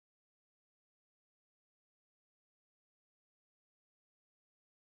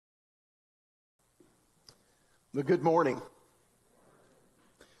Well, good morning.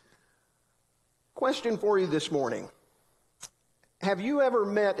 Question for you this morning. Have you ever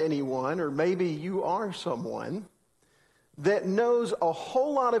met anyone, or maybe you are someone, that knows a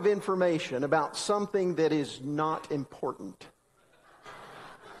whole lot of information about something that is not important?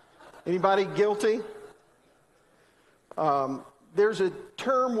 Anybody guilty? There's a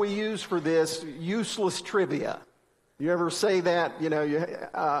term we use for this, useless trivia. You ever say that?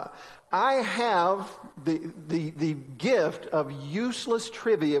 I have the gift of useless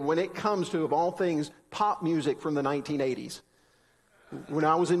trivia when it comes to, of all things, pop music from the 1980s. When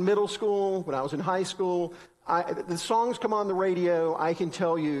I was in middle school, when I was in high school, the songs come on the radio. I can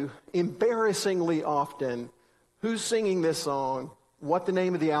tell you embarrassingly often who's singing this song, what the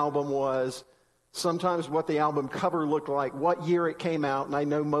name of the album was, sometimes what the album cover looked like, what year it came out, and I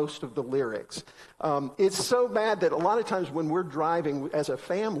know most of the lyrics. It's so bad that a lot of times when we're driving as a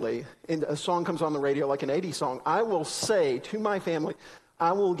family and a song comes on the radio, like an 80s song, I will say to my family,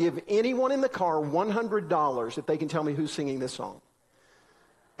 I will give anyone in the car $100 if they can tell me who's singing this song.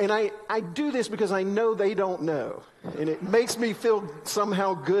 And I do this because I know they don't know. And it makes me feel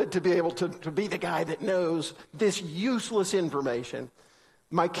somehow good to be able to be the guy that knows this useless information.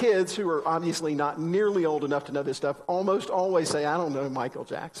 My kids, who are obviously not nearly old enough to know this stuff, almost always say, I don't know Michael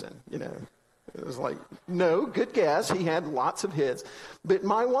Jackson. It was like, no, good guess. He had lots of hits. But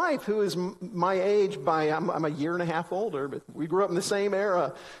my wife, who is my age I'm a year and a half older, but we grew up in the same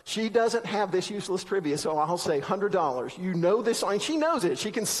era. She doesn't have this useless trivia, so I'll say $100. You know this song. She knows it.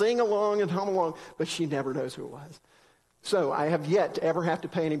 She can sing along and hum along, but she never knows who it was. So I have yet to ever have to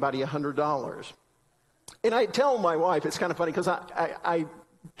pay anybody $100. And I tell my wife, it's kind of funny because I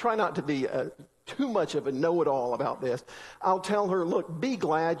try not to be too much of a know-it-all about this. I'll tell her, look, be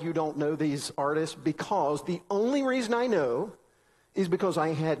glad you don't know these artists, because the only reason I know is because I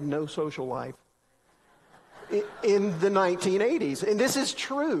had no social life in the 1980s. And this is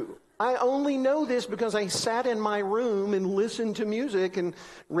true. I only know this because I sat in my room and listened to music and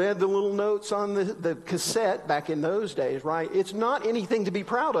read the little notes on the cassette back in those days, right? It's not anything to be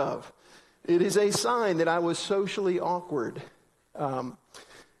proud of. It is a sign that I was socially awkward.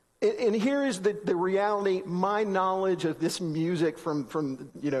 And here is the reality. My knowledge of this music from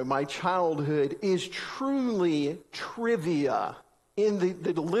my childhood is truly trivia. In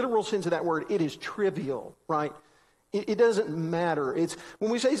the literal sense of that word, it is trivial, right? It doesn't matter. When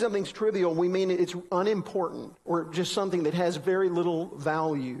we say something's trivial, we mean it's unimportant or just something that has very little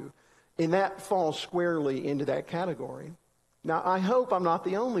value. And that falls squarely into that category. Now, I hope I'm not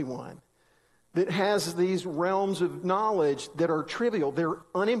the only one that has these realms of knowledge that are trivial. They're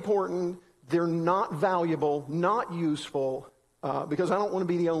unimportant. They're not valuable, not useful, because I don't want to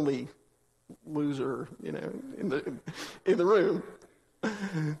be the only loser, in the room.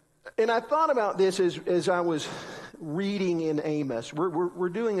 And I thought about this as I was reading in Amos. We're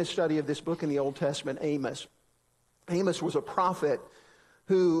doing a study of this book in the Old Testament, Amos. Amos was a prophet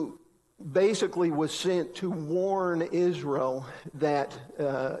who basically was sent to warn Israel that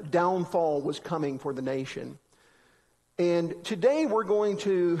downfall was coming for the nation. And today we're going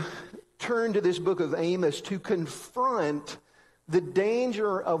to turn to this book of Amos to confront the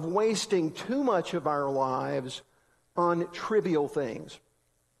danger of wasting too much of our lives on trivial things.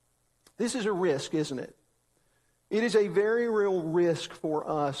 This is a risk, isn't it? It is a very real risk for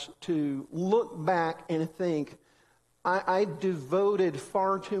us to look back and think, I devoted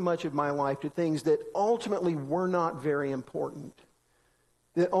far too much of my life to things that ultimately were not very important,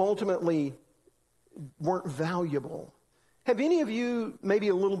 that ultimately weren't valuable. Have any of you, maybe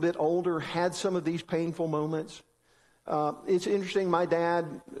a little bit older, had some of these painful moments? It's interesting. My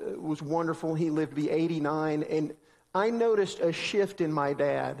dad was wonderful. He lived to be 89, and I noticed a shift in my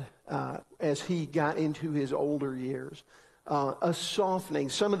dad as he got into his older years. A softening.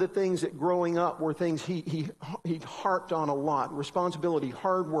 Some of the things that growing up were things he harped on a lot. Responsibility,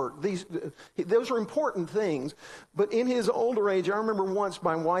 hard work. Those are important things. But in his older age, I remember once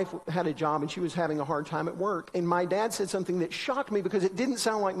my wife had a job and she was having a hard time at work. And my dad said something that shocked me because it didn't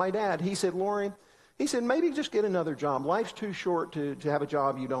sound like my dad. He said, Lori, maybe just get another job. Life's too short to have a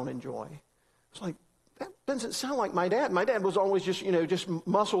job you don't enjoy. It's like, that doesn't sound like my dad. My dad was always just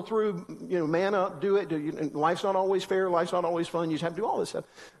muscle through, man up, do it. Life's not always fair. Life's not always fun. You just have to do all this stuff.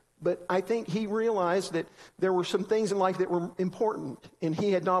 But I think he realized that there were some things in life that were important, and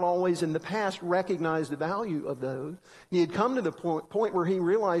he had not always in the past recognized the value of those. He had come to the point where he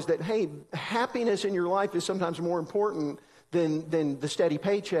realized that, hey, happiness in your life is sometimes more important than the steady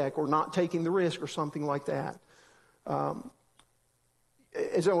paycheck or not taking the risk or something like that.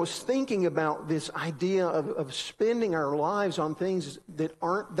 as I was thinking about this idea of spending our lives on things that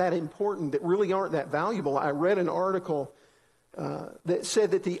aren't that important, that really aren't that valuable, I read an article that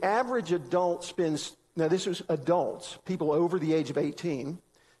said that the average adult spends, now this was adults, people over the age of 18,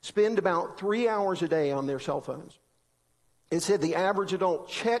 spend about 3 hours a day on their cell phones. It said the average adult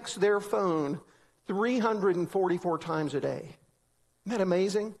checks their phone 344 times a day. Isn't that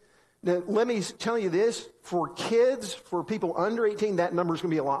amazing? Now, let me tell you this, for kids, for people under 18, that number is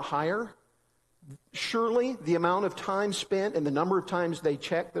going to be a lot higher. Surely, the amount of time spent and the number of times they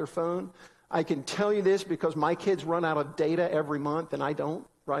check their phone, I can tell you this because my kids run out of data every month and I don't,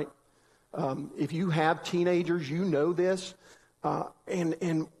 right? If you have teenagers, you know this.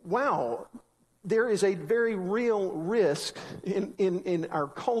 And wow, there is a very real risk in our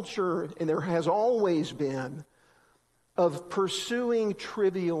culture, and there has always been, of pursuing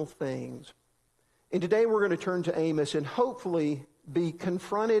trivial things. And today we're going to turn to Amos and hopefully be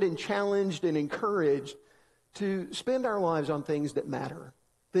confronted and challenged and encouraged to spend our lives on things that matter,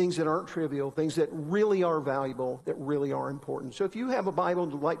 things that aren't trivial, things that really are valuable, that really are important. So if you have a Bible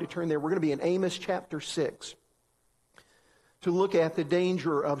and would like to turn there, we're going to be in Amos chapter 6 to look at the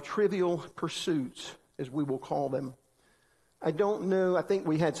danger of trivial pursuits, as we will call them. I don't know. I think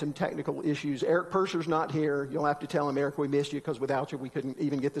we had some technical issues. Eric Purser's not here. You'll have to tell him, Eric, we missed you because without you we couldn't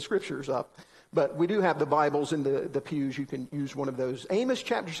even get the scriptures up. But we do have the Bibles in the pews. You can use one of those. Amos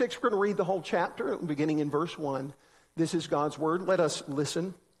chapter 6, we're going to read the whole chapter beginning in verse 1. This is God's word. Let us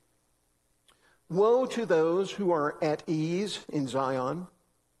listen. Woe to those who are at ease in Zion,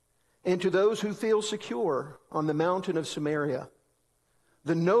 and to those who feel secure on the mountain of Samaria,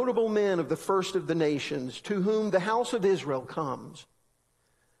 the notable men of the first of the nations, to whom the house of Israel comes.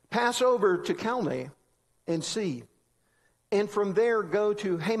 Pass over to Calneh and see, and from there go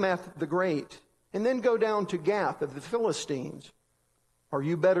to Hamath the Great, and then go down to Gath of the Philistines. Are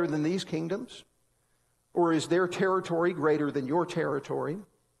you better than these kingdoms? Or is their territory greater than your territory?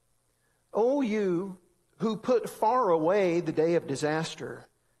 O you who put far away the day of disaster,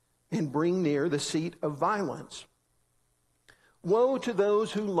 and bring near the seat of violence. Woe to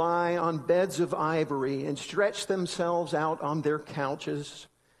those who lie on beds of ivory and stretch themselves out on their couches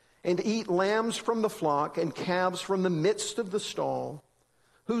and eat lambs from the flock and calves from the midst of the stall,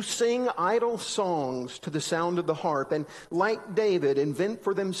 who sing idle songs to the sound of the harp and, like David, invent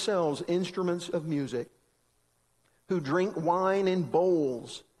for themselves instruments of music, who drink wine in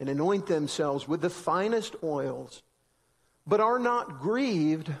bowls and anoint themselves with the finest oils, but are not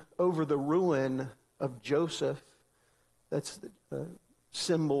grieved over the ruin of Joseph. That's the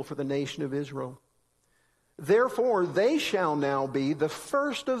symbol for the nation of Israel. Therefore, they shall now be the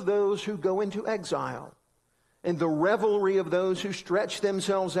first of those who go into exile, and the revelry of those who stretch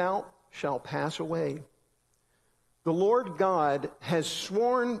themselves out shall pass away. The Lord God has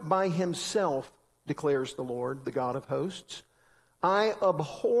sworn by himself, declares the Lord, the God of hosts, I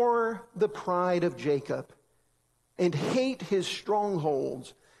abhor the pride of Jacob and hate his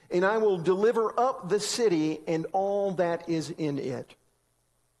strongholds, and I will deliver up the city and all that is in it.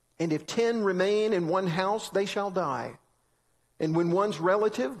 And if 10 remain in one house, they shall die. And when one's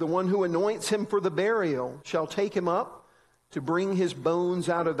relative, the one who anoints him for the burial, shall take him up to bring his bones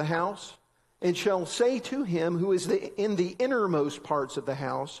out of the house, and shall say to him who is in the innermost parts of the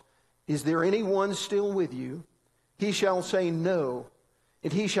house, is there anyone still with you? He shall say no.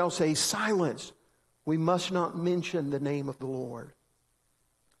 And he shall say, silence. We must not mention the name of the Lord.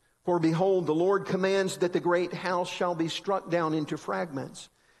 For behold, the Lord commands that the great house shall be struck down into fragments,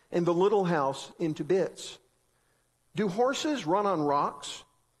 and the little house into bits. Do horses run on rocks?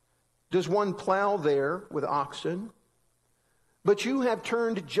 Does one plow there with oxen? But you have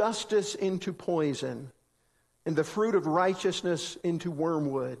turned justice into poison, and the fruit of righteousness into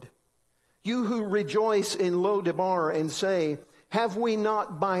wormwood. You who rejoice in Lodebar and say, have we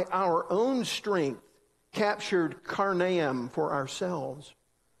not by our own strength captured Karnaim for ourselves?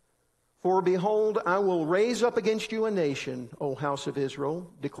 For behold, I will raise up against you a nation, O house of Israel,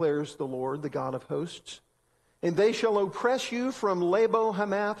 declares the Lord, the God of hosts. And they shall oppress you from Lebo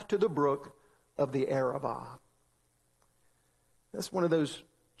Hamath to the brook of the Arabah. That's one of those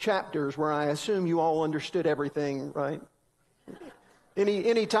chapters where I assume you all understood everything, right?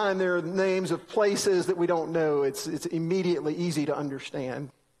 Any time there are names of places that we don't know, it's immediately easy to understand.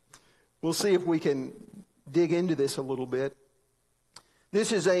 We'll see if we can dig into this a little bit.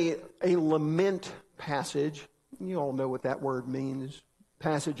 This is a lament passage. You all know what that word means.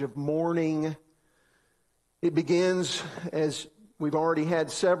 Passage of mourning. It begins, as we've already had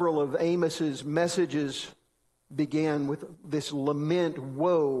several of Amos's messages began with this lament,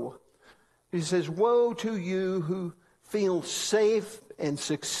 woe. He says, woe to you who feel safe and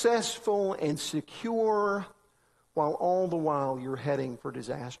successful and secure, while all the while you're heading for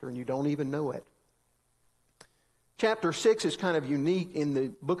disaster and you don't even know it. Chapter 6 is kind of unique in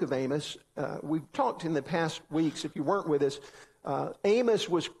the book of Amos. We've talked in the past weeks, if you weren't with us, Amos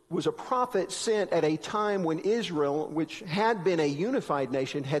was a prophet sent at a time when Israel, which had been a unified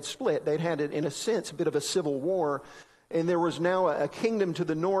nation, had split. They'd had, in a sense, a bit of a civil war. And there was now a kingdom to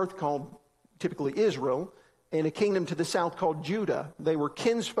the north called typically Israel, and a kingdom to the south called Judah. They were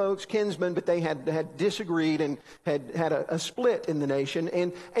kinsmen, but they had disagreed and had a split in the nation.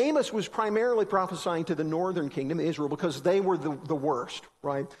 And Amos was primarily prophesying to the northern kingdom, Israel, because they were the worst,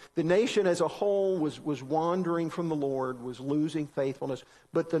 right? The nation as a whole was wandering from the Lord, was losing faithfulness.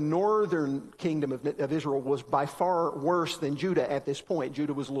 But the northern kingdom of Israel was by far worse than Judah at this point.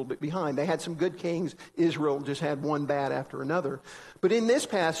 Judah was a little bit behind. They had some good kings. Israel just had one bad after another. But in this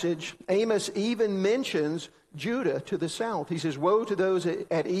passage, Amos even mentions Judah to the south. He says, woe to those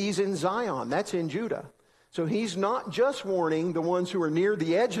at ease in Zion. That's in Judah. So he's not just warning the ones who are near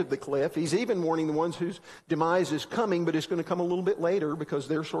the edge of the cliff. He's even warning the ones whose demise is coming, but it's going to come a little bit later because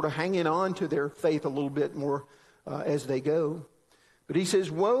they're sort of hanging on to their faith a little bit more as they go. But he says,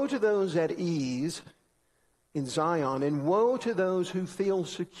 woe to those at ease in Zion, and woe to those who feel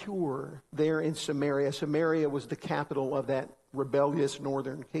secure there in Samaria. Samaria was the capital of that rebellious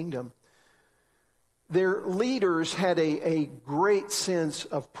northern kingdom. Their leaders had a great sense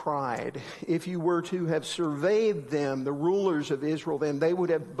of pride. If you were to have surveyed them, the rulers of Israel, then they would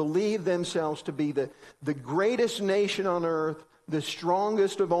have believed themselves to be the greatest nation on earth, the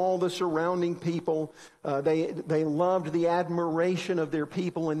strongest of all the surrounding people. They loved the admiration of their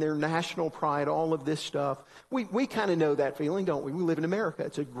people and their national pride, all of this stuff. We kind of know that feeling, don't we? We live in America.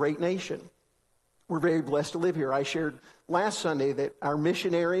 It's a great nation. We're very blessed to live here. I shared last Sunday that our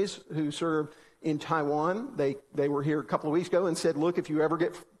missionaries who serve in Taiwan, they were here a couple of weeks ago and said, look, if you ever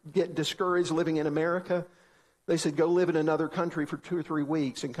get discouraged living in America, they said, go live in another country for 2 or 3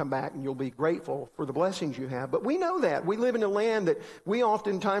 weeks and come back and you'll be grateful for the blessings you have. But we know that. We live in a land that we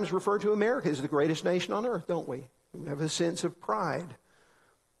oftentimes refer to America as the greatest nation on earth, don't we? We have a sense of pride.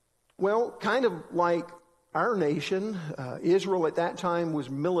 Well, kind of like our nation, Israel at that time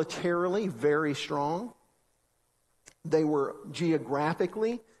was militarily very strong. They were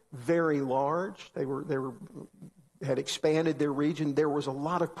geographically very large. They had expanded their region. There was a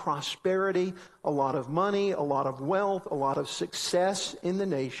lot of prosperity, a lot of money, a lot of wealth, a lot of success in the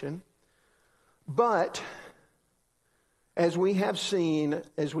nation. But as we have seen,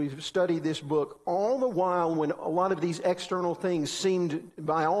 as we've studied this book, all the while when a lot of these external things seemed,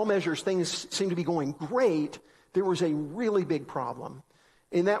 by all measures, things seemed to be going great, there was a really big problem.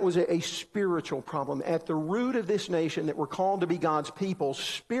 And that was a spiritual problem. At the root of this nation that were called to be God's people,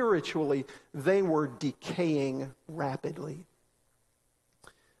 spiritually, they were decaying rapidly.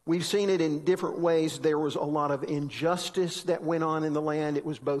 We've seen it in different ways. There was a lot of injustice that went on in the land. It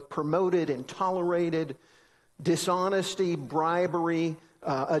was both promoted and tolerated. Dishonesty, bribery,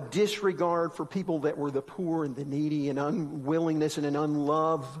 a disregard for people that were the poor and the needy, an unwillingness and an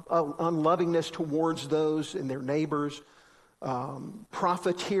unlovingness towards those and their neighbors.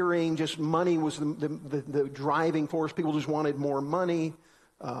 Profiteering, just money was the driving force. People just wanted more money.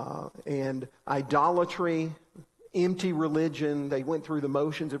 And idolatry, empty religion. They went through the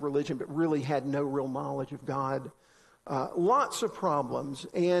motions of religion, but really had no real knowledge of God. Lots of problems.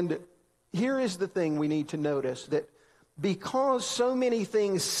 And here is the thing we need to notice, that because so many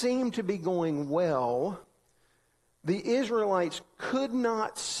things seem to be going well, the Israelites could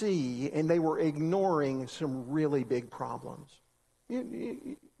not see, and they were ignoring some really big problems.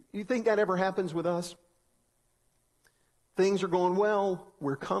 You think that ever happens with us? Things are going well,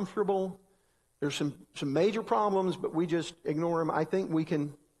 we're comfortable, there's some major problems, but we just ignore them. I think we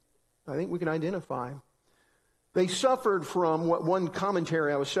can identify. They suffered from what one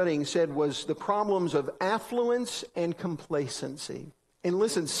commentary I was studying said was the problems of affluence and complacency. And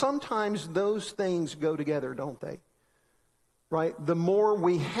listen, sometimes those things go together, don't they? Right? The more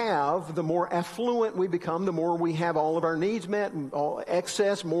we have, the more affluent we become, the more we have all of our needs met and all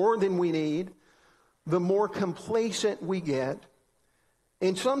excess, more than we need, the more complacent we get.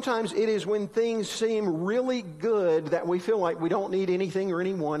 And sometimes it is when things seem really good that we feel like we don't need anything or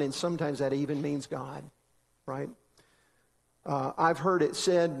anyone, and sometimes that even means God, right? I've heard it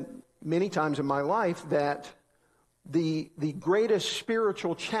said many times in my life that the greatest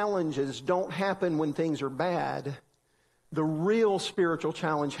spiritual challenges don't happen when things are bad. The real spiritual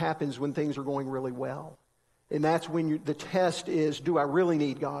challenge happens when things are going really well. And that's when the test is, do I really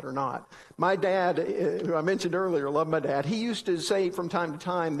need God or not? My dad, who I mentioned earlier, I love my dad. He used to say from time to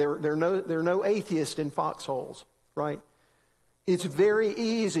time, there are no atheists in foxholes, right? It's very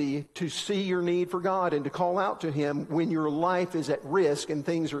easy to see your need for God and to call out to Him when your life is at risk and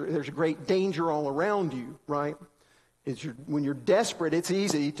there's a great danger all around you, right? When you're desperate, it's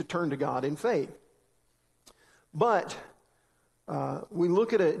easy to turn to God in faith. But we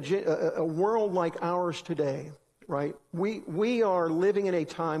look at a world like ours today, right? We are living in a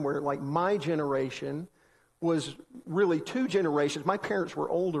time where, like, my generation was really 2 generations. My parents were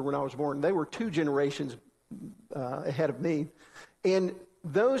older when I was born. They were 2 generations ahead of me. And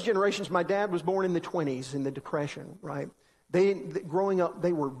those generations, my dad was born in the 20s, in the Depression, right? Growing up,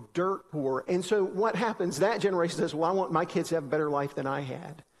 they were dirt poor. And so what happens, that generation says, well, I want my kids to have a better life than I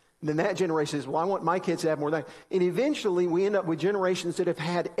had. And then that generation says, well, I want my kids to have more than I. And eventually we end up with generations that have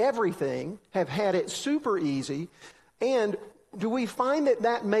had everything, have had it super easy. And do we find that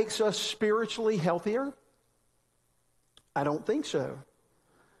that makes us spiritually healthier? I don't think so.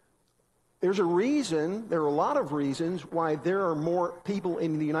 There's a reason, there are a lot of reasons why there are more people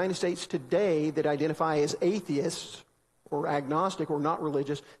in the United States today that identify as atheists or agnostic or not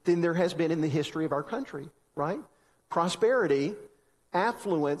religious than there has been in the history of our country, right? Prosperity,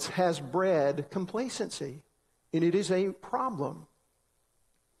 affluence has bred complacency, and it is a problem.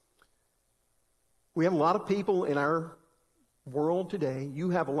 We have a lot of people in our world today.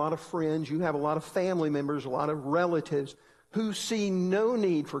 You have a lot of friends, you have a lot of family members, a lot of relatives who see no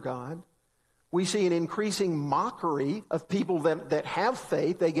need for God. We see an increasing mockery of people that have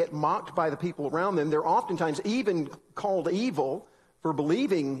faith. They get mocked by the people around them. They're oftentimes even called evil for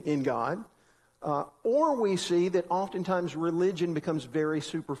believing in God. Or we see that oftentimes religion becomes very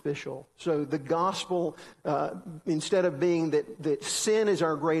superficial. So the gospel, instead of being that sin is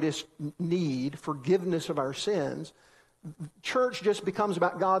our greatest need, forgiveness of our sins, church just becomes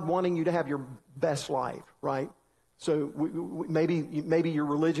about God wanting you to have your best life, right? So maybe your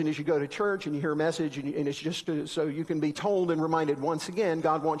religion is you go to church and you hear a message and it's just so you can be told and reminded once again,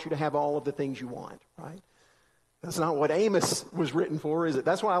 God wants you to have all of the things you want, right? That's not what Amos was written for, is it?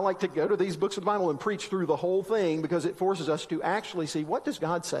 That's why I like to go to these books of the Bible and preach through the whole thing, because it forces us to actually see, what does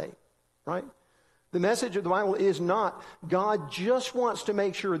God say, right? The message of the Bible is not, God just wants to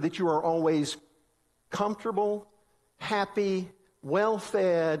make sure that you are always comfortable, happy,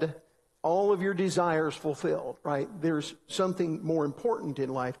 well-fed, all of your desires fulfilled, right? There's something more important in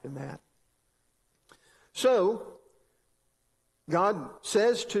life than that. So, God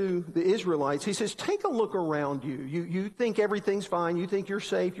says to the Israelites, He says, take a look around you. You think everything's fine. You think you're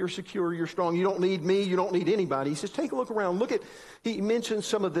safe, you're secure, you're strong. You don't need me. You don't need anybody. He says, take a look around. He mentions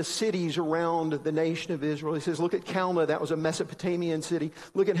some of the cities around the nation of Israel. He says, look at Calneh. That was a Mesopotamian city.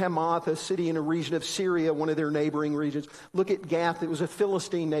 Look at Hamath, a city in a region of Syria, one of their neighboring regions. Look at Gath. It was a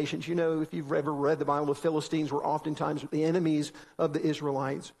Philistine nation. You know, if you've ever read the Bible, the Philistines were oftentimes the enemies of the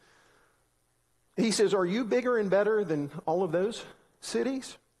Israelites. He says, are you bigger and better than all of those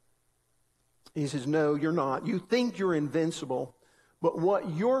cities? He says, no, you're not. You think you're invincible, but what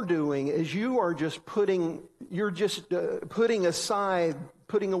you're doing is you are just putting aside,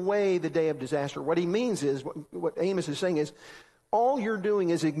 putting away the day of disaster. What he means is, what Amos is saying is, all you're doing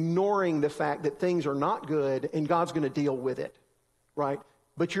is ignoring the fact that things are not good and God's going to deal with it, right?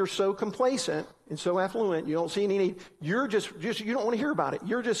 But you're so complacent and so affluent, you don't see any need. You're just you don't want to hear about it.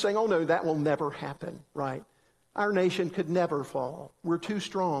 You're just saying, oh no, that will never happen, right? Our nation could never fall. We're too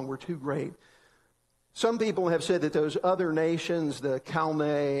strong. We're too great. Some people have said that those other nations, the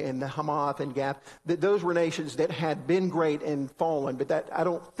Calneh and the Hamath and Gath, that those were nations that had been great and fallen. But I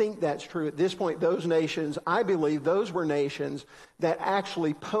don't think that's true. At this point, those nations, I believe those were nations that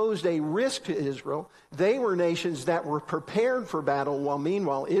actually posed a risk to Israel. They were nations that were prepared for battle, while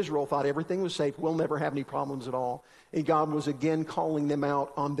meanwhile Israel thought everything was safe. We'll never have any problems at all. And God was again calling them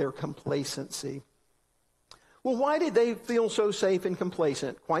out on their complacency. Well, why did they feel so safe and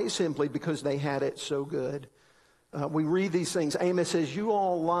complacent? Quite simply because they had it so good. We read these things. Amos says, you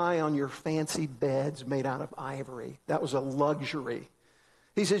all lie on your fancy beds made out of ivory. That was a luxury.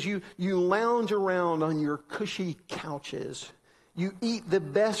 He says, you lounge around on your cushy couches. You eat the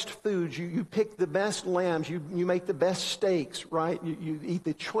best foods. You pick the best lambs. You make the best steaks, right? You eat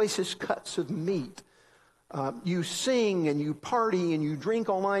the choicest cuts of meat. You sing and you party and you drink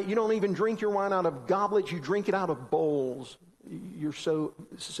all night. You don't even drink your wine out of goblets. You drink it out of bowls. You're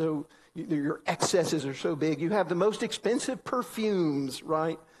your excesses are so big. You have the most expensive perfumes,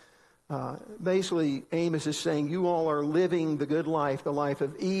 right? Basically, Amos is saying you all are living the good life, the life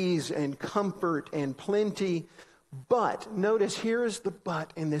of ease and comfort and plenty. But, notice here is the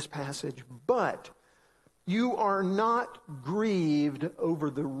but in this passage. But you are not grieved over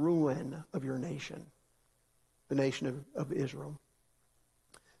the ruin of your nation. The nation of Israel.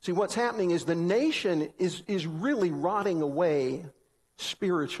 See, what's happening is the nation is really rotting away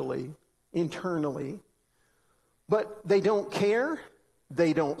spiritually, internally. But they don't care.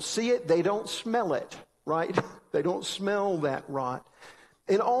 They don't see it. They don't smell it, right? They don't smell that rot.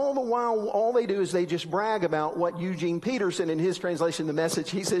 And all the while, all they do is they just brag about what Eugene Peterson, in his translation, The Message,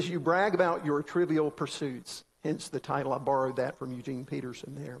 he says, you brag about your trivial pursuits. Hence the title. I borrowed that from Eugene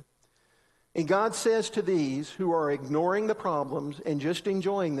Peterson there. And God says to these who are ignoring the problems and just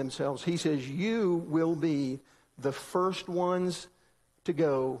enjoying themselves, he says, you will be the first ones to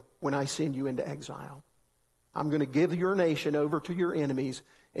go when I send you into exile. I'm going to give your nation over to your enemies.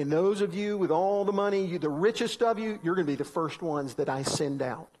 And those of you with all the money, the richest of you, you're going to be the first ones that I send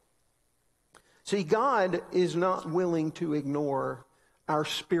out. See, God is not willing to ignore our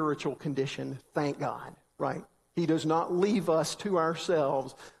spiritual condition, thank God, right? He does not leave us to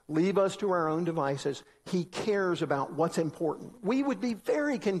ourselves, leave us to our own devices. He cares about what's important. We would be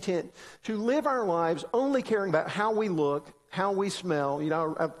very content to live our lives only caring about how we look, how we smell. You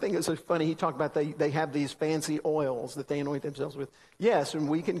know, I think it's so funny. He talked about they have these fancy oils that they anoint themselves with. Yes, and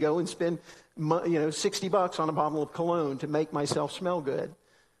we can go and spend, $60 on a bottle of cologne to make myself smell good.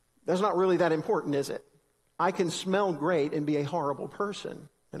 That's not really that important, is it? I can smell great and be a horrible person.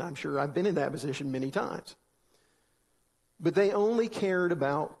 And I'm sure I've been in that position many times. But they only cared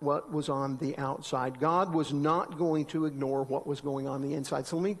about what was on the outside. God was not going to ignore what was going on the inside.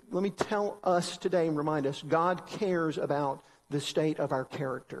 So let me tell us today and remind us, God cares about the state of our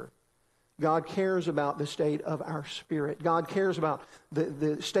character. God cares about the state of our spirit. God cares about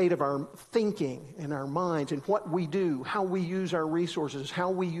the state of our thinking and our minds and what we do, how we use our resources, how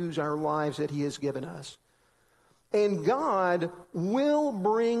we use our lives that He has given us. And God will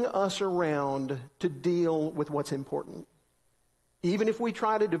bring us around to deal with what's important. Even if we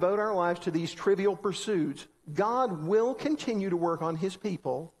try to devote our lives to these trivial pursuits, God will continue to work on His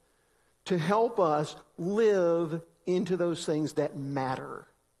people to help us live into those things that matter,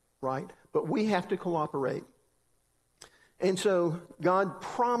 right? But we have to cooperate. And so God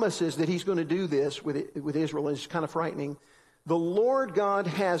promises that He's going to do this with Israel, and it's kind of frightening. The Lord God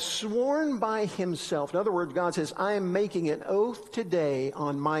has sworn by Himself. In other words, God says, I am making an oath today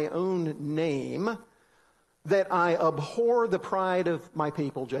on my own name that I abhor the pride of my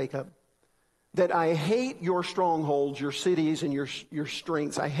people, Jacob. That I hate your strongholds, your cities, and your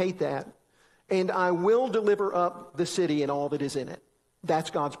strengths. I hate that. And I will deliver up the city and all that is in it. That's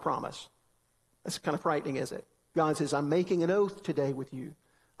God's promise. That's kind of frightening, isn't it? God says, I'm making an oath today with you.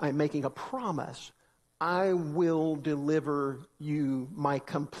 I'm making a promise. I will deliver you, my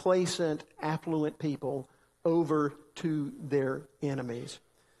complacent, affluent people, over to their enemies.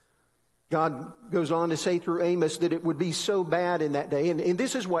 God goes on to say through Amos that it would be so bad in that day. And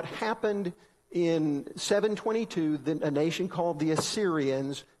this is what happened in 722, a nation called the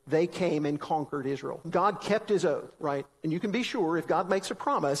Assyrians. They came and conquered Israel. God kept His oath, right? And you can be sure if God makes a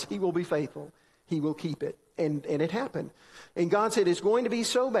promise, He will be faithful. He will keep it. And it happened. And God said it's going to be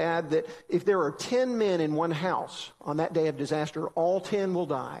so bad that if there are 10 men in one house on that day of disaster, all 10 will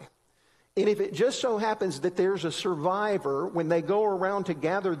die. And if it just so happens that there's a survivor, when they go around to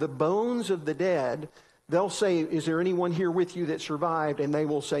gather the bones of the dead, they'll say, is there anyone here with you that survived? And they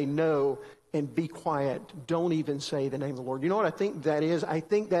will say no, and be quiet. Don't even say the name of the Lord. You know what I think that is? I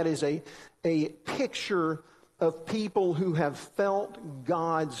think that is a picture of people who have felt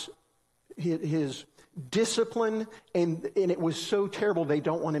His discipline, and it was so terrible they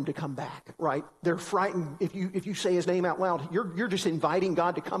don't want Him to come back, right? They're frightened. If you say His name out loud, you're just inviting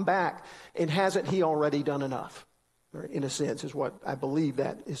God to come back, and hasn't He already done enough? In a sense, is what I believe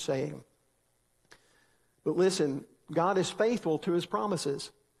that is saying. But listen, God is faithful to His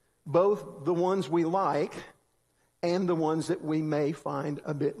promises, both the ones we like and the ones that we may find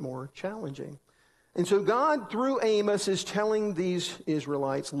a bit more challenging. And so God, through Amos, is telling these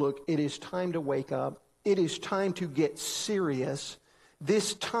Israelites, look, it is time to wake up. It is time to get serious.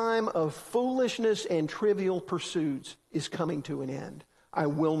 This time of foolishness and trivial pursuits is coming to an end. I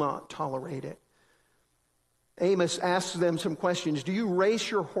will not tolerate it. Amos asks them some questions. Do you race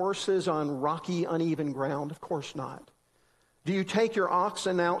your horses on rocky, uneven ground? Of course not. Do you take your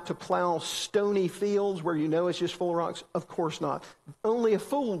oxen out to plow stony fields where you know it's just full of rocks? Of course not. Only a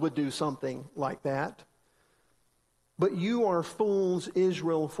fool would do something like that. But you are fools,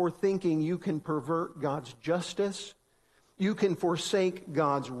 Israel, for thinking you can pervert God's justice. You can forsake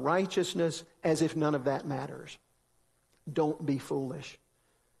God's righteousness as if none of that matters. Don't be foolish.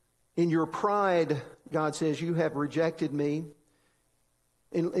 In your pride, God says, you have rejected me.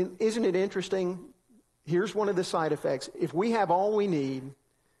 And isn't it interesting? Here's one of the side effects. If we have all we need,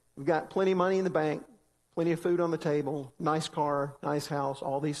 we've got plenty of money in the bank, plenty of food on the table, nice car, nice house,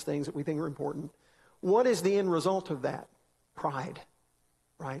 all these things that we think are important. What is the end result of that? Pride,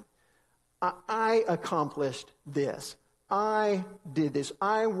 right? I accomplished this. I did this.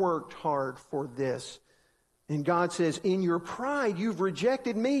 I worked hard for this. And God says, in your pride, you've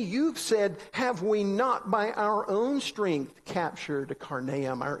rejected me. You've said, have we not by our own strength captured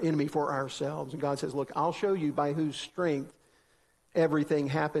Carnaim, our enemy, for ourselves? And God says, look, I'll show you by whose strength everything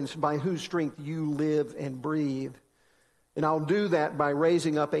happens, by whose strength you live and breathe. And I'll do that by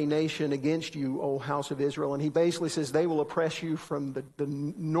raising up a nation against you, O house of Israel. And he basically says they will oppress you from the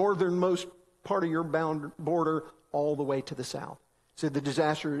northernmost part of your border all the way to the south. So the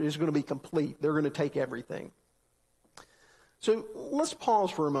disaster is going to be complete. They're going to take everything. So let's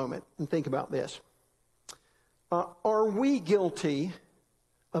pause for a moment and think about this. Are we guilty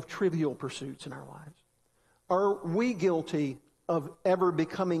of trivial pursuits in our lives? Are we guilty of ever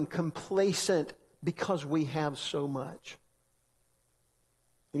becoming complacent because we have so much?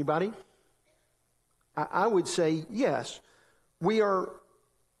 Anybody? I would say yes. We are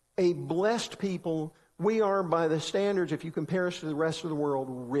a blessed people. We are, by the standards, if you compare us to the rest of the world,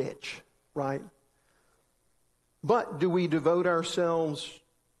 rich, right? But do we devote ourselves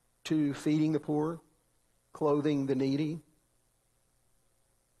to feeding the poor, clothing the needy,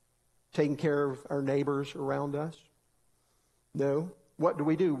 taking care of our neighbors around us? No. What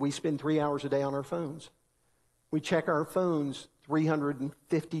do? We spend 3 hours a day on our phones. We check our phones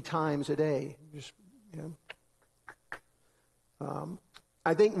 350 times a day.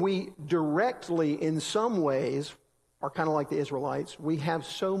 I think we directly, in some ways, are kind of like the Israelites. We have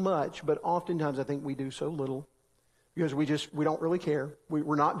so much, but oftentimes I think we do so little because we don't really care.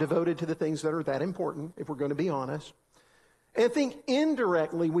 We're not devoted to the things that are that important, if we're going to be honest. And I think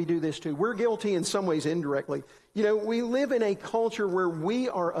indirectly we do this too. We're guilty in some ways indirectly. We live in a culture where we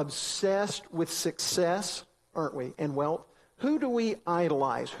are obsessed with success, aren't we, and wealth. Who do we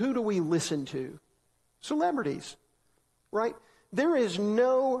idolize? Who do we listen to? Celebrities, right? There is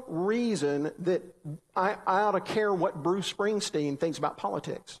no reason that I ought to care what Bruce Springsteen thinks about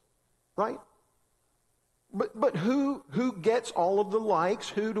politics, right? But who gets all of the likes?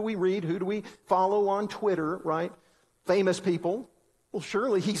 Who do we read? Who do we follow on Twitter, right? Famous people. Well,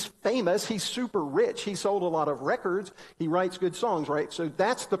 surely he's famous. He's super rich. He sold a lot of records. He writes good songs, right? So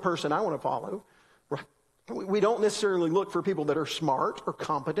that's the person I want to follow, right? We don't necessarily look for people that are smart or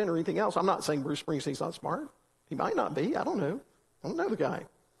competent or anything else. I'm not saying Bruce Springsteen's not smart. He might not be. I don't know. I don't know the guy.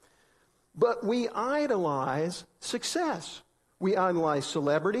 But we idolize success. We idolize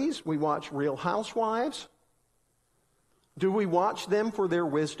celebrities. We watch Real Housewives. Do we watch them for their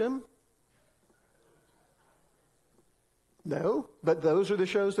wisdom? No, but those are the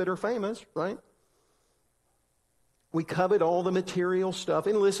shows that are famous, right? We covet all the material stuff.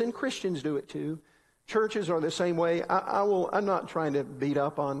 And listen, Christians do it too. Churches are the same way. I'm not trying to beat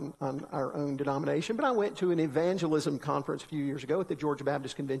up on our own denomination, but I went to an evangelism conference a few years ago at the Georgia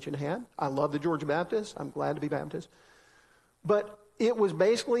Baptist Convention had. I love the Georgia Baptists. I'm glad to be Baptist. But it was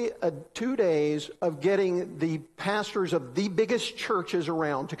basically 2 days of getting the pastors of the biggest churches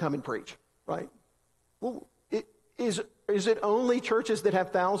around to come and preach, right? Well, is it only churches that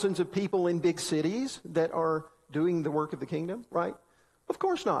have thousands of people in big cities that are doing the work of the kingdom, right? Of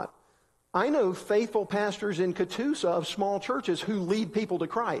course not. I know faithful pastors in Catoosa of small churches who lead people to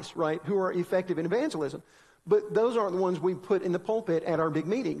Christ, right, who are effective in evangelism. But those aren't the ones we put in the pulpit at our big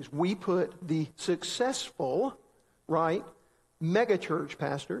meetings. We put the successful, right, megachurch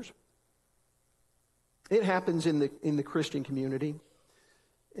pastors. It happens in the Christian community.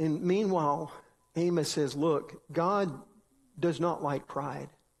 And meanwhile, Amos says, look, God does not like pride.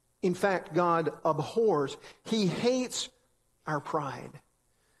 In fact, God abhors. He hates our pride.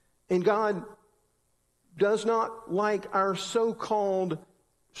 And God does not like our so-called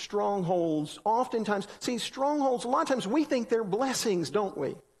strongholds. Oftentimes, see, strongholds, a lot of times we think they're blessings, don't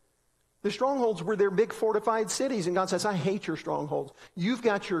we? The strongholds were their big fortified cities, and God says, I hate your strongholds. You've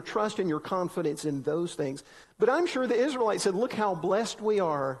got your trust and your confidence in those things. But I'm sure the Israelites said, look how blessed we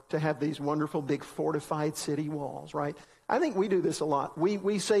are to have these wonderful big fortified city walls, right? I think we do this a lot.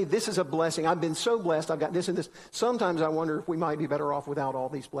 We say, this is a blessing. I've been so blessed. I've got this and this. Sometimes I wonder if we might be better off without all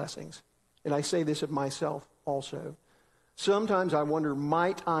these blessings. And I say this of myself also. Sometimes I wonder,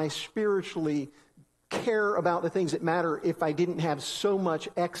 might I spiritually care about the things that matter if I didn't have so much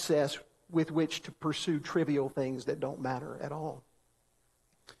excess with which to pursue trivial things that don't matter at all?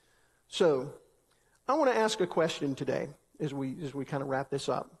 So, I want to ask a question today as we kind of wrap this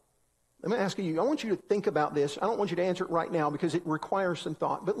up. I'm going to ask you, I want you to think about this. I don't want you to answer it right now because it requires some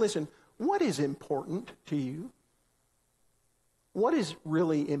thought. But listen, what is important to you? What is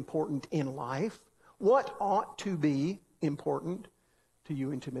really important in life? What ought to be important to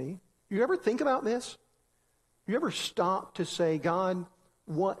you and to me? You ever think about this? You ever stop to say, God,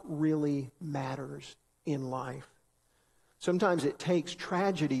 what really matters in life? Sometimes it takes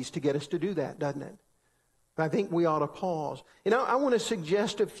tragedies to get us to do that, doesn't it? But I think we ought to pause. And I want to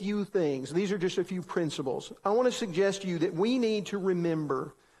suggest a few things. These are just a few principles. I want to suggest to you that we need to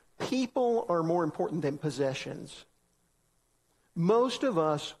remember people are more important than possessions. Most of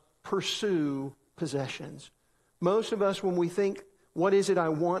us pursue possessions. Most of us, when we think, what is it I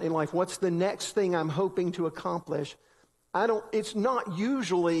want in life? What's the next thing I'm hoping to accomplish? It's not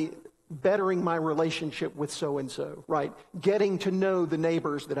usually bettering my relationship with so-and-so, right? Getting to know the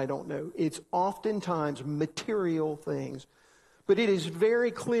neighbors that I don't know. It's oftentimes material things. But it is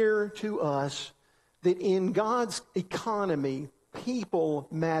very clear to us that in God's economy, people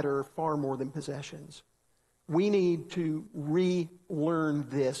matter far more than possessions. We need to relearn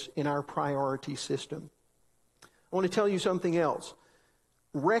this in our priority system. I want to tell you something else.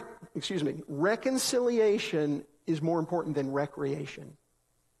 Reconciliation is more important than recreation.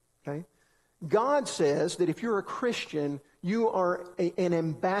 Okay? God says that if you're a Christian, you are an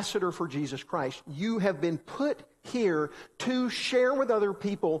ambassador for Jesus Christ. You have been put here to share with other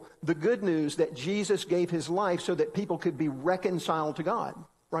people the good news that Jesus gave his life so that people could be reconciled to God.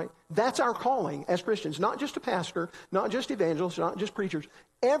 Right? That's our calling as Christians. Not just a pastor, not just evangelists, not just preachers.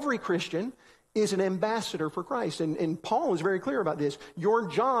 Every Christian is an ambassador for Christ. And Paul is very clear about this. Your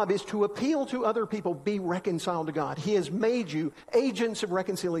job is to appeal to other people, be reconciled to God. He has made you agents of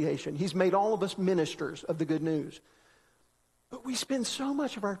reconciliation. He's made all of us ministers of the good news. But we spend so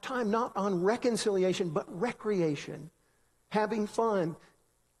much of our time not on reconciliation, but recreation, having fun,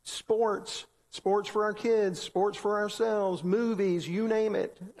 sports for our kids, sports for ourselves, movies, you name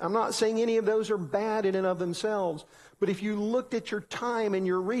it. I'm not saying any of those are bad in and of themselves. But if you looked at your time and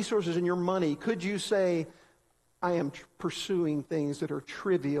your resources and your money, could you say, I am pursuing things that are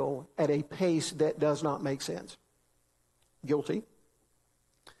trivial at a pace that does not make sense? Guilty.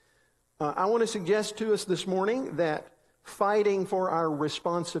 I want to suggest to us this morning that fighting for our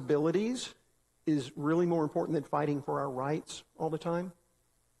responsibilities is really more important than fighting for our rights all the time.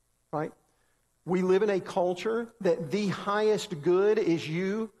 Right? We live in a culture that the highest good is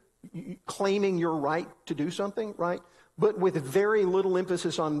you claiming your right to do something, right? But with very little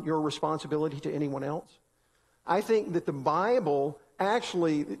emphasis on your responsibility to anyone else. I think that the Bible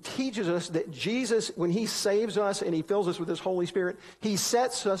actually teaches us that Jesus, when he saves us and he fills us with his Holy Spirit, he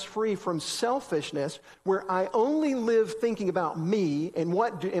sets us free from selfishness, where I only live thinking about me and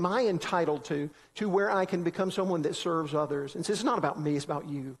what am I entitled to where I can become someone that serves others. And says, it's not about me, it's about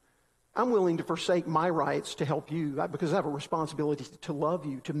you. I'm willing to forsake my rights to help you because I have a responsibility to love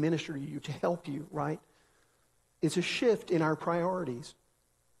you, to minister to you, to help you, right? It's a shift in our priorities.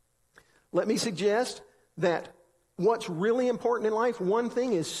 Let me suggest that what's really important in life, one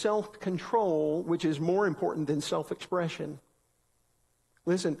thing is self-control, which is more important than self-expression.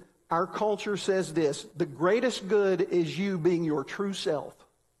 Listen, our culture says this, the greatest good is you being your true self.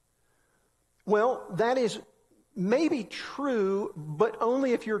 Well, that is maybe true, but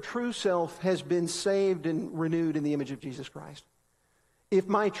only if your true self has been saved and renewed in the image of Jesus Christ. If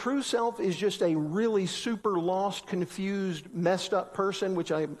my true self is just a really super lost, confused, messed up person, which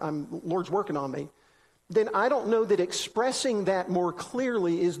Lord's working on me, then I don't know that expressing that more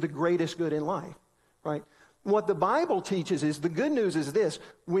clearly is the greatest good in life, right? What the Bible teaches is, the good news is this,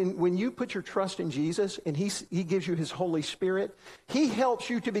 when you put your trust in Jesus and he gives you his Holy Spirit, he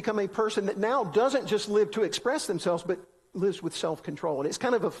helps you to become a person that now doesn't just live to express themselves, but lives with self-control. And it's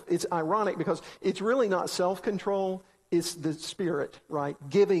kind of it's ironic because it's really not self-control, it's the Spirit, right?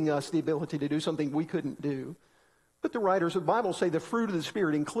 Giving us the ability to do something we couldn't do. But the writers of the Bible say the fruit of the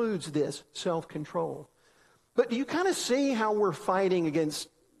Spirit includes this self-control. But do you kind of see how we're fighting against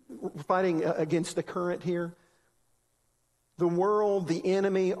the current here? The world, the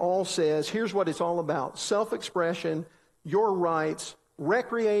enemy, all says, here's what it's all about. Self-expression, your rights,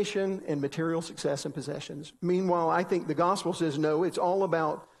 recreation, and material success and possessions. Meanwhile, I think the gospel says, no, it's all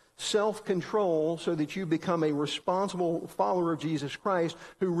about self-control so that you become a responsible follower of Jesus Christ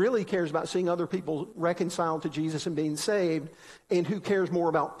who really cares about seeing other people reconciled to Jesus and being saved, and who cares more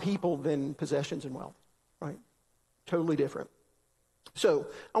about people than possessions and wealth. Right? Totally different. So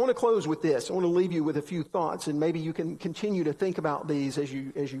I want to close with this. I want to leave you with a few thoughts, and maybe you can continue to think about these as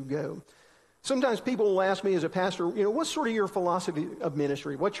you go. Sometimes people will ask me as a pastor, what's sort of your philosophy of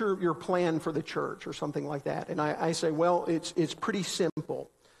ministry? What's your plan for the church or something like that? And I say, well, it's pretty simple.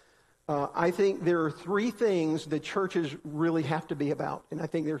 I think there are three things that churches really have to be about. And I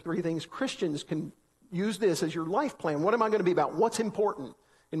think there are three things Christians can use this as your life plan. What am I going to be about? What's important?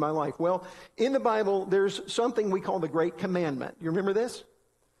 in my life? Well, in the Bible, there's something we call the Great Commandment. You remember this?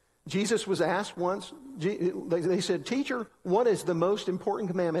 Jesus was asked once, they said, "Teacher, what is the most important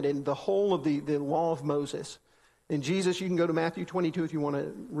commandment in the whole of the law of Moses?" And Jesus, you can go to Matthew 22 if you want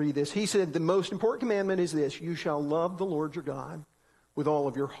to read this. He said, the most important commandment is this: you shall love the Lord your God with all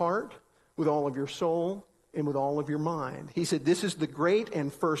of your heart, with all of your soul, and with all of your mind. He said, this is the great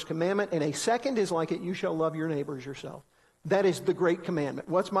and first commandment, and a second is like it: you shall love your neighbor as yourself. That is the great commandment.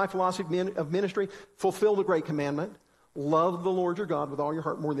 What's my philosophy of ministry? Fulfill the great commandment. Love the Lord your God with all your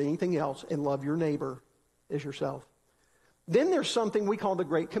heart more than anything else, and love your neighbor as yourself. Then there's something we call the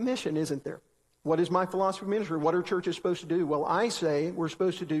Great Commission, isn't there? What is my philosophy of ministry? What are churches supposed to do? Well, I say we're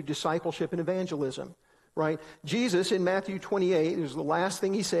supposed to do discipleship and evangelism, right? Jesus in Matthew 28, it was the last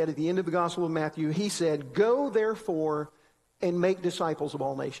thing he said at the end of the Gospel of Matthew. He said, "Go therefore and make disciples of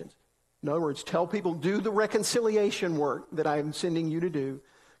all nations." In other words, tell people, do the reconciliation work that I'm sending you to do.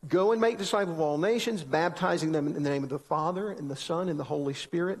 Go and make disciples of all nations, baptizing them in the name of the Father and the Son and the Holy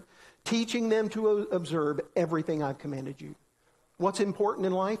Spirit, teaching them to observe everything I've commanded you. What's important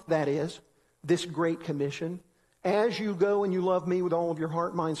in life? That is this great commission. As you go and you love me with all of your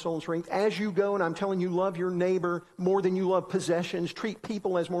heart, mind, soul, and strength, as you go and I'm telling you, love your neighbor more than you love possessions, treat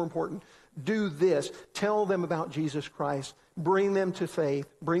people as more important, do this. Tell them about Jesus Christ. Bring them to faith.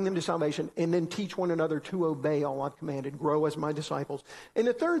 Bring them to salvation. And then teach one another to obey all I've commanded. Grow as my disciples. And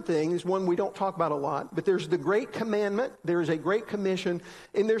the third thing is one we don't talk about a lot, but there's the Great Commandment. There is a Great Commission.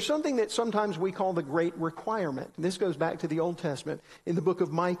 And there's something that sometimes we call the Great Requirement. And this goes back to the Old Testament in the book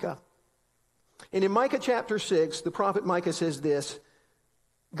of Micah. And in Micah chapter 6, the prophet Micah says this: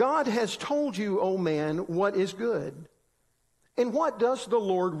 God has told you, O man, what is good. And what does the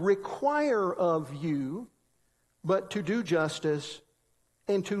Lord require of you but to do justice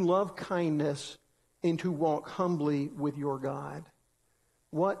and to love kindness and to walk humbly with your God?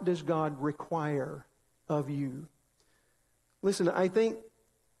 What does God require of you? Listen, I think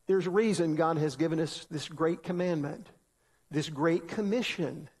there's a reason God has given us this great commandment, this great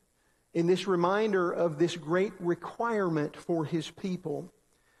commission, and this reminder of this great requirement for his people.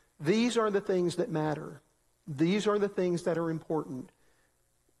 These are the things that matter. These are the things that are important.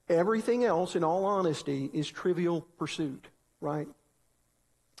 Everything else, in all honesty, is trivial pursuit, right?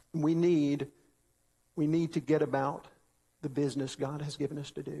 We need to get about the business God has given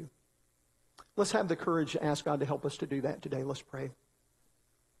us to do. Let's have the courage to ask God to help us to do that today. Let's pray.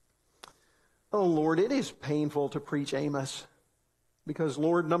 Oh, Lord, it is painful to preach Amos because,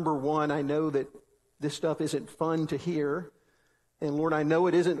 Lord, number one, I know that this stuff isn't fun to hear. And, Lord, I know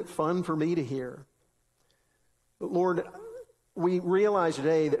it isn't fun for me to hear. But, Lord, we realize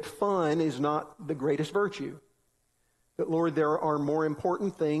today that fun is not the greatest virtue. But, Lord, there are more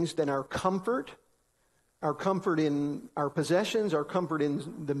important things than our comfort in our possessions, our comfort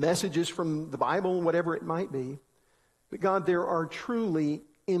in the messages from the Bible, whatever it might be. But, God, there are truly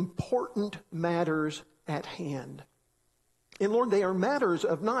important matters at hand. And, Lord, they are matters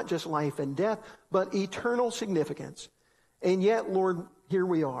of not just life and death, but eternal significance. And yet, Lord, here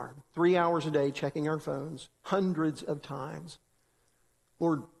we are, 3 hours a day checking our phones, hundreds of times.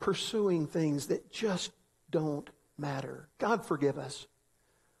 Lord, pursuing things that just don't matter. God, forgive us.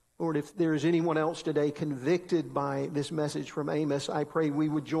 Lord, if there is anyone else today convicted by this message from Amos, I pray we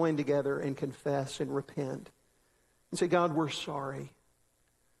would join together and confess and repent. And say, God, we're sorry.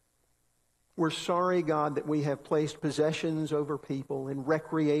 We're sorry, God, that we have placed possessions over people and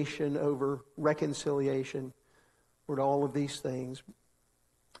recreation over reconciliation. Lord, all of these things.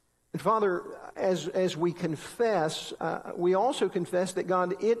 And Father, as we confess, we also confess that,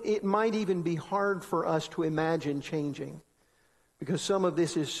 God, it might even be hard for us to imagine changing because some of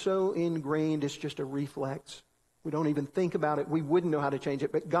this is so ingrained, it's just a reflex. We don't even think about it. We wouldn't know how to change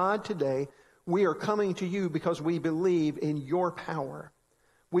it. But God, today, we are coming to you because we believe in your power.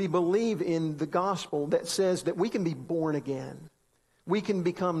 We believe in the gospel that says that we can be born again. We can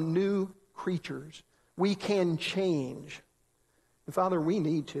become new creatures. We can change. And Father, we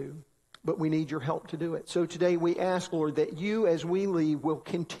need to, but we need your help to do it. So today we ask, Lord, that you, as we leave, will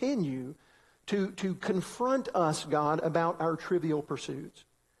continue to confront us, God, about our trivial pursuits.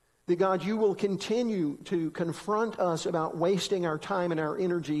 That, God, you will continue to confront us about wasting our time and our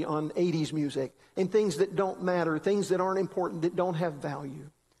energy on 80s music and things that don't matter, things that aren't important, that don't have value.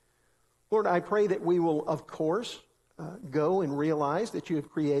 Lord, I pray that we will, of course, go and realize that you have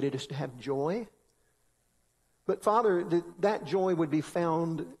created us to have joy. But, Father, that joy would be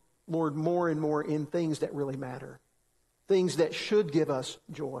found, Lord, more and more in things that really matter. Things that should give us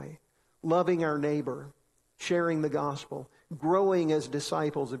joy. Loving our neighbor, sharing the gospel, growing as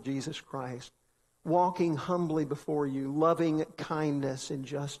disciples of Jesus Christ. walking humbly before you, loving kindness and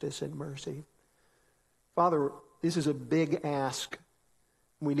justice and mercy. Father, this is a big ask.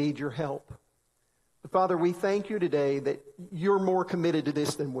 We need your help. But Father, we thank you today that you're more committed to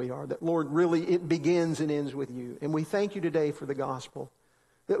this than we are. That, Lord, really it begins and ends with you. And we thank you today for the gospel.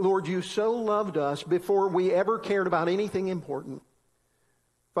 That, Lord, you so loved us before we ever cared about anything important,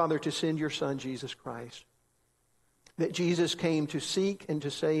 Father, to send your Son, Jesus Christ. That Jesus came to seek and to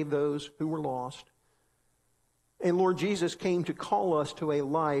save those who were lost. And Lord, Jesus came to call us to a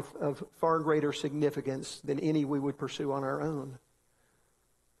life of far greater significance than any we would pursue on our own.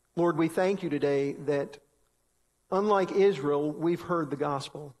 Lord, we thank you today that, unlike Israel, we've heard the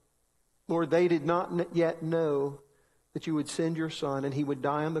gospel. Lord, they did not yet know that you would send your Son and he would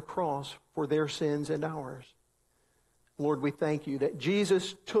die on the cross for their sins and ours. Lord, we thank you that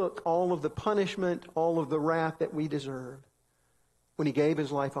Jesus took all of the punishment, all of the wrath that we deserved when he gave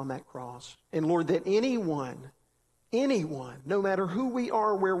his life on that cross. And Lord, that anyone, no matter who we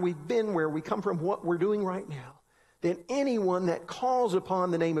are, where we've been, where we come from, what we're doing right now, that anyone that calls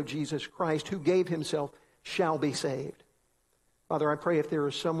upon the name of Jesus Christ who gave himself shall be saved. Father, I pray if there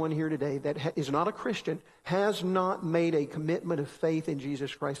is someone here today that is not a Christian, has not made a commitment of faith in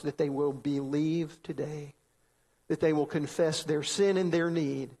Jesus Christ, that they will believe today, that they will confess their sin and their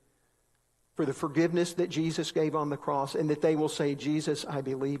need for the forgiveness that Jesus gave on the cross, and that they will say, Jesus, I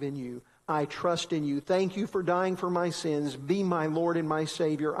believe in you. I trust in you. Thank you for dying for my sins. Be my Lord and my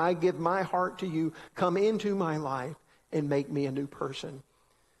Savior. I give my heart to you. Come into my life and make me a new person.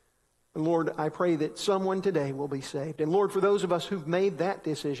 And Lord, I pray that someone today will be saved. And Lord, for those of us who've made that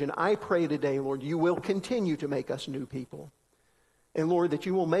decision, I pray today, Lord, you will continue to make us new people. And Lord, that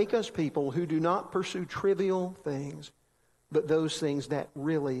you will make us people who do not pursue trivial things, but those things that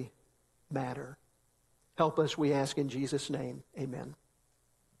really matter. Help us, we ask in Jesus' name. Amen.